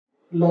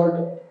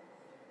Lord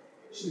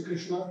Shree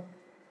Krishna,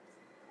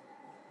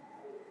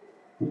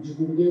 Pujya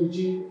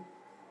Guruji,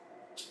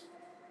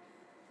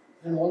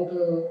 and all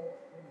the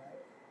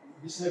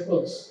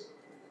disciples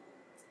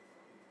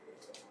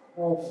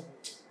of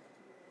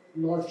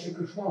Lord Shree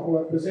Krishna who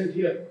are present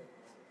here.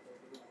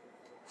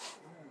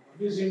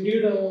 It is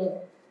indeed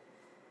a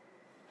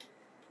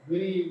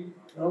very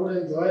proud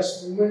and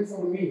joyous moment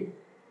for me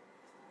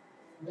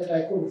that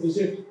I could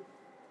visit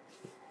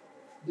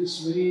this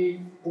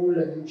very old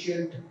and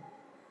ancient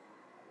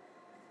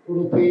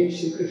Udupi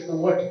Shree Krishna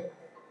Mutt,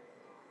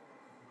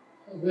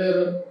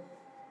 where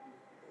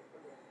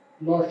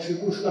Lord Shree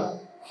Krishna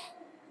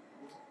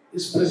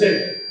is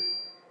present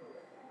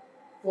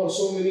for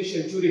so many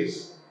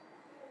centuries,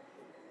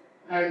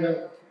 and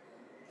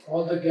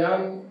all the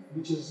Gyan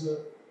which is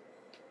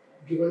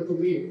given to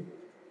me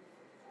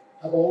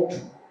about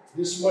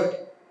this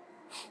mutt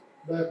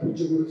by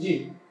Pujya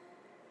Guruji,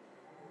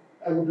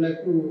 I would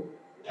like to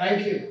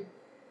thank him,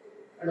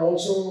 and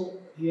also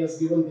he has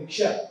given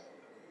diksha.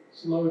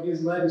 So now it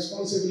is my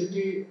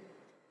responsibility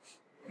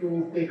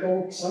to take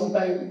out some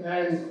time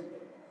and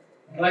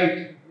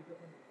write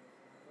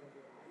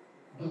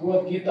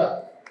Bhagwad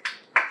Geeta.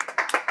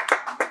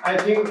 I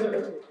think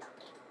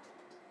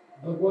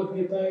Bhagwad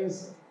Geeta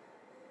is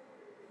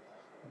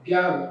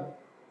Gyan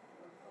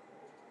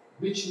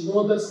which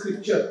no other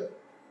scripture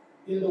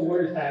in the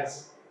world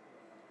has.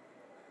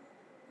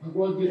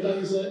 Bhagwad Geeta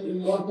is an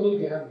immortal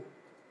Gyan.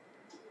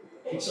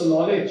 It's a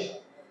knowledge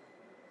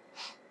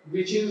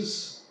which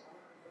is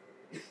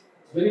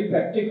very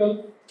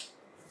practical,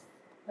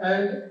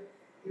 and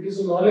it is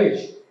a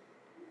knowledge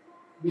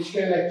which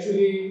can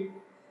actually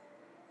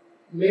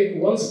make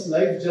one's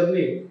life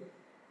journey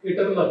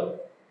eternal.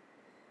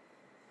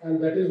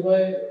 And that is why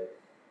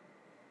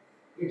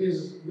it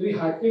is very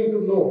heartening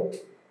to know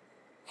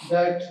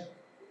that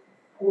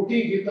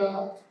Koti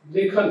Geeta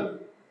Lekhan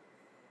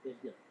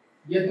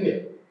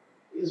Yagya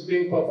is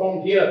being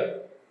performed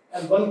here,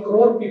 and 1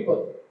 crore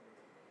people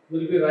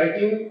will be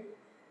writing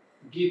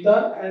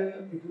Gita,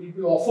 and it will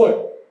be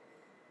offered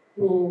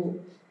to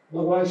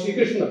Bhagwan Shree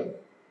Krishna.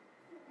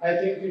 I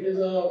think it is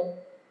a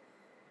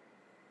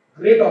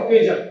great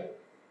occasion,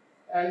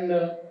 and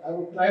I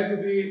would try to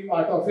be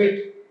part of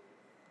it,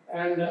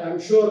 and I am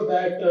sure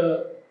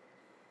that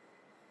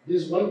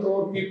these 1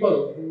 crore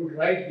people who would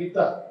write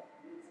Gita,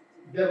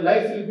 their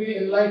life will be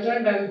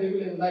enlightened, and they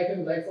will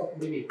enlighten life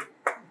of many.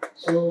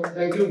 So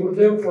thank you,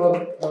 Gurudev,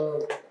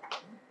 for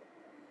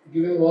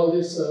giving all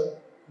this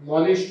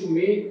knowledge to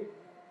me,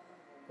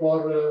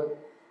 for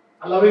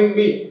allowing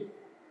me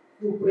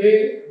to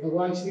pray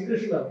Bhagwan Shree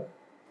Krishna,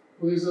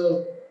 who is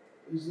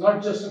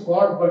not just a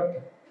God,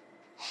 but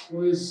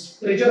who is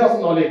treasure of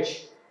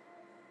knowledge,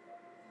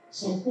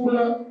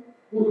 Sampurna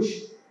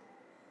Purush.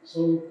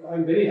 So I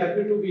am very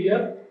happy to be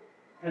here,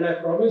 and I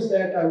promise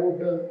that I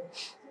would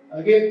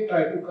again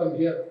try to come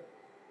here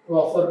to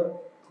offer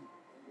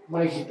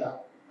my Gita.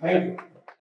 Thank you.